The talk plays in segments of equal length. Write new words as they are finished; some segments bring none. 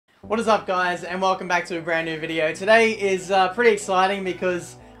What is up, guys, and welcome back to a brand new video. Today is pretty exciting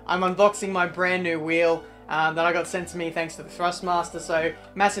because I'm unboxing my brand new wheel that I got sent to me thanks to the Thrustmaster, so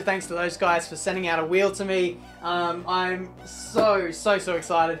massive thanks to those guys for sending out a wheel to me. I'm so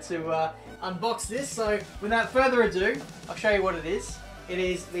excited to unbox this, so without further ado, I'll show you what it is. It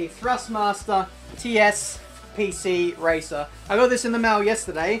is the Thrustmaster TS PC Racer. I got this in the mail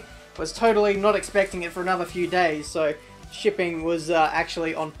yesterday, was totally not expecting it for another few days, so shipping was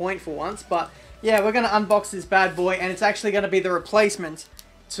actually on point for once. But yeah, we're going to unbox this bad boy, and it's actually going to be the replacement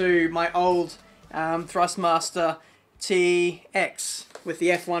to my old Thrustmaster TX with the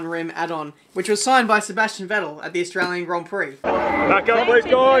F1 rim add-on, which was signed by Sebastian Vettel at the Australian Grand Prix. Back up, please,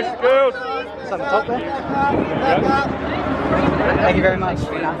 guys. Girls. It's on the top there. Thank you very much.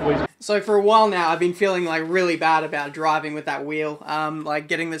 So for a while now, I've been feeling like really bad about driving with that wheel. Like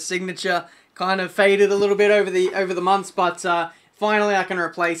getting the signature kind of faded a little bit over the months, but finally I can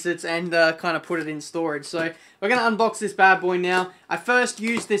replace it and kind of put it in storage. So we're going to unbox this bad boy now. I first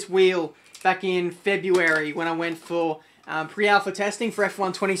used this wheel back in February when I went for pre-alpha testing for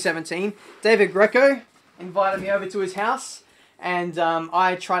F1 2017. David Greco invited me over to his house, and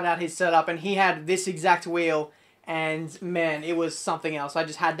I tried out his setup, and he had this exact wheel, and man, it was something else. I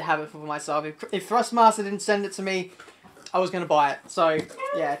just had to have it for myself. If Thrustmaster didn't send it to me, I was going to buy it. So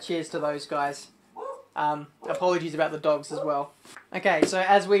yeah, cheers to those guys. Apologies about the dogs as well. Okay, so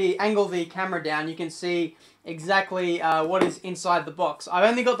as we angle the camera down, you can see exactly what is inside the box. I've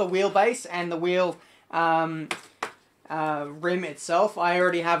only got the wheelbase and the wheel rim itself. I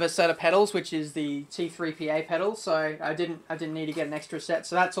already have a set of pedals, which is the T3PA pedals, so I didn't need to get an extra set.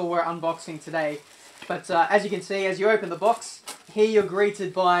 So that's all we're unboxing today. But as you can see, as you open the box, here you're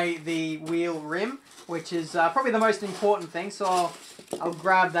greeted by the wheel rim, which is probably the most important thing, so I'll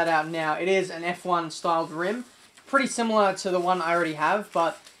grab that out now. It is an F1 styled rim, pretty similar to the one I already have,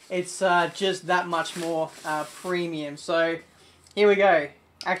 but it's just that much more premium. So here we go,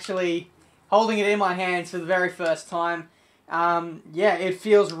 actually holding it in my hands for the very first time. Yeah, it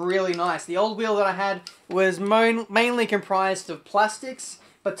feels really nice. The old wheel that I had was mainly comprised of plastics,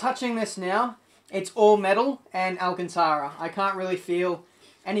 but touching this now, it's all metal and Alcantara. I can't really feel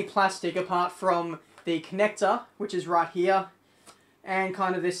any plastic apart from the connector, which is right here, and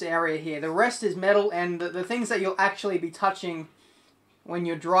kind of this area here. The rest is metal, and the things that you'll actually be touching when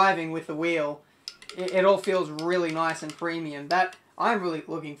you're driving with the wheel, it all feels really nice and premium. I'm really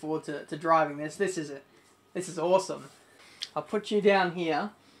looking forward to driving this. This is awesome. I'll put you down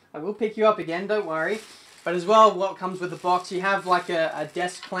here. I will pick you up again, don't worry. But as well, what comes with the box, you have like a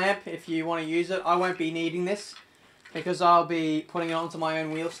desk clamp if you want to use it. I won't be needing this because I'll be putting it onto my own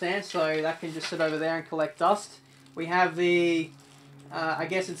wheel stand, so that can just sit over there and collect dust. We have the, I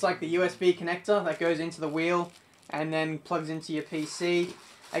guess it's like the USB connector that goes into the wheel and then plugs into your PC.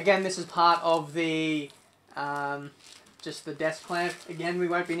 Again, this is part of the, just the desk clamp. Again, we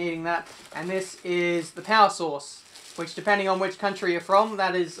won't be needing that. And this is the power source, which depending on which country you're from,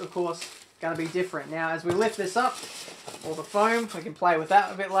 that is, of course, going to be different. Now, as we lift this up, all the foam, we can play with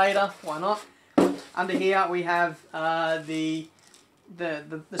that a bit later. Why not? Under here, we have the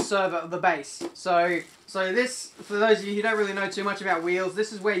servo, the base. So this, for those of you who don't really know too much about wheels,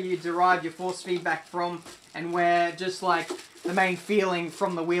 this is where you derive your force feedback from, and where just like the main feeling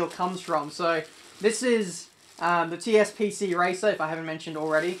from the wheel comes from. So this is the TS PC Racer, if I haven't mentioned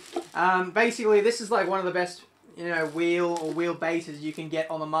already. Basically, this is like one of the best, you know, wheel or wheel bases you can get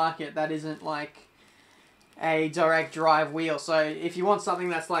on the market that isn't like a direct drive wheel. So if you want something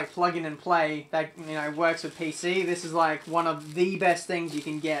that's like plug in and play that, you know, works with PC, this is like one of the best things you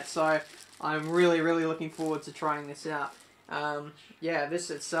can get. So I'm really looking forward to trying this out. Yeah, this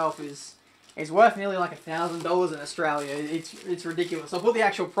itself is worth nearly like $1,000 in Australia. It's ridiculous. I'll put the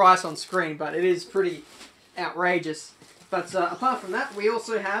actual price on screen, but it is pretty outrageous. But apart from that, we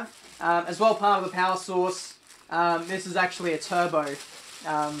also have as well, part of the power source, this is actually a turbo,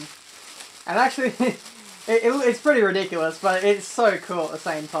 and actually it's pretty ridiculous, but it's so cool at the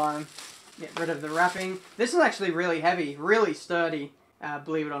same time. Get rid of the wrapping. This is actually really heavy, really sturdy,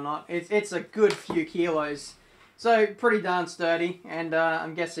 believe it or not. It's a good few kilos, so pretty darn sturdy, and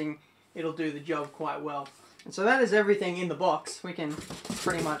I'm guessing it'll do the job quite well. And so that is everything in the box. We can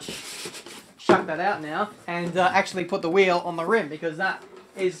pretty much chuck that out now and actually put the wheel on the rim, because that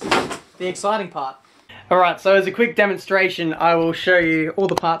is the exciting part. Alright, so as a quick demonstration, I will show you all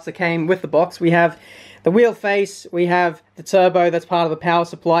the parts that came with the box. We have the wheel face, we have the turbo, that's part of the power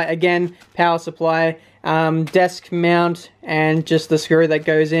supply. Again, power supply, desk mount, and just the screw that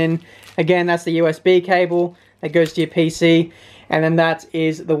goes in. Again, that's the USB cable that goes to your PC. And then that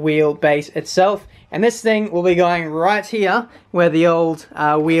is the wheel base itself. And this thing will be going right here where the old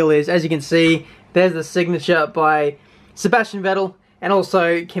wheel is. As you can see, there's the signature by Sebastian Vettel and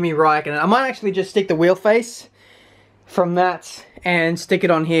also Kimi Räikkönen. I might actually just stick the wheel face from that and stick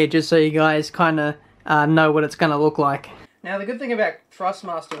it on here just so you guys kind of know what it's going to look like. Now the good thing about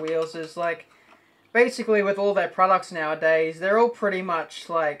Thrustmaster wheels is like basically with all their products nowadays, they're all pretty much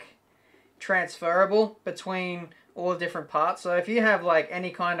like transferable between all the different parts. So if you have like any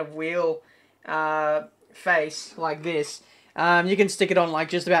kind of wheel face like this, you can stick it on like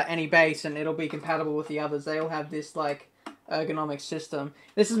just about any base and it'll be compatible with the others. They all have this like ergonomic system.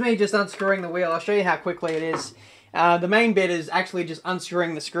 This is me just unscrewing the wheel. I'll show you how quickly it is. The main bit is actually just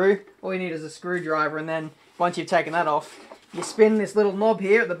unscrewing the screw. All you need is a screwdriver, and then once you've taken that off, you spin this little knob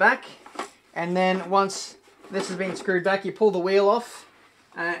here at the back, and then once this has been screwed back, you pull the wheel off,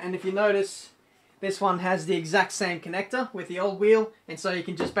 and if you notice, this one has the exact same connector with the old wheel, and so you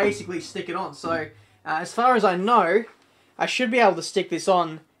can just basically stick it on. So as far as I know, I should be able to stick this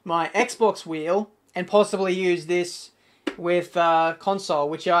on my Xbox wheel and possibly use this with console,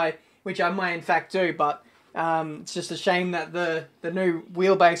 which I might in fact do, but it's just a shame that the new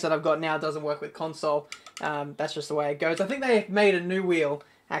wheelbase that I've got now doesn't work with console. That's just the way it goes. I think they made a new wheel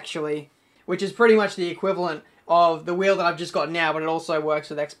actually, which is pretty much the equivalent of the wheel that I've just got now, but it also works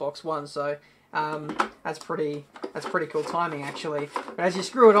with Xbox One. So that's pretty cool timing actually. But as you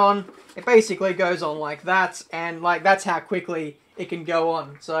screw it on, it basically goes on like that, and like that's how quickly it can go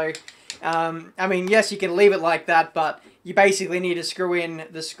on. So I mean, yes, you can leave it like that, but you basically need to screw in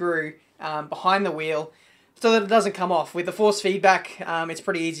the screw behind the wheel so that it doesn't come off. With the force feedback, it's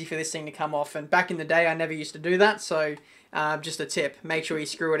pretty easy for this thing to come off, and back in the day I never used to do that, so just a tip, make sure you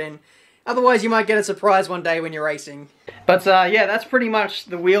screw it in. Otherwise you might get a surprise one day when you're racing. But yeah, that's pretty much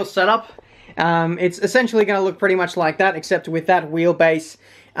the wheel setup. It's essentially going to look pretty much like that, except with that wheelbase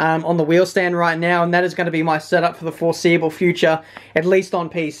on the wheel stand right now, and that is going to be my setup for the foreseeable future, at least on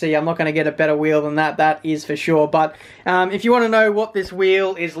PC. I'm not going to get a better wheel than that, that is for sure. But if you want to know what this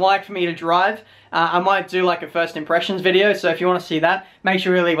wheel is like for me to drive, I might do like a first impressions video, so if you want to see that, make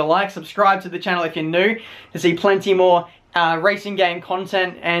sure you leave a like, subscribe to the channel if you're new to see plenty more racing game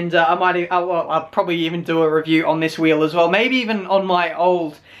content, and I'll probably even do a review on this wheel as well, maybe even on my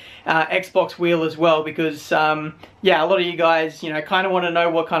old Xbox wheel as well, because yeah, a lot of you guys, you know, kind of want to know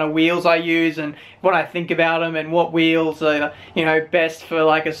what kind of wheels I use and what I think about them and what wheels are, you know, best for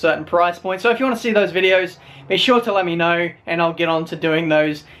like a certain price point. So if you want to see those videos, be sure to let me know and I'll get on to doing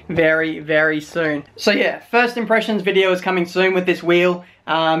those very, very soon. So yeah, first impressions video is coming soon with this wheel.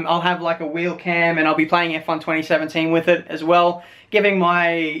 I'll have like a wheel cam and I'll be playing F1 2017 with it as well, giving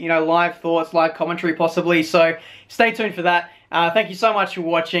my, you know, live thoughts, live commentary possibly, so stay tuned for that. Thank you so much for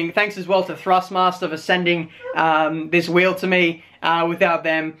watching. Thanks as well to Thrustmaster for sending this wheel to me. Without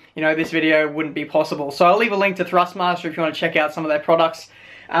them, you know, this video wouldn't be possible. So I'll leave a link to Thrustmaster if you want to check out some of their products.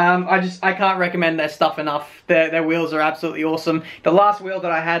 I can't recommend their stuff enough. Their wheels are absolutely awesome. The last wheel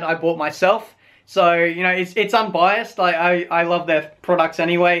that I had, I bought myself. So, you know, it's unbiased. I love their products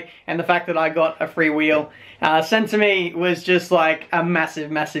anyway, and the fact that I got a free wheel sent to me was just like a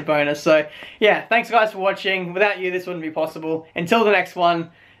massive, massive bonus. So, yeah, thanks guys for watching. Without you, this wouldn't be possible. Until the next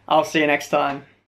one, I'll see you next time.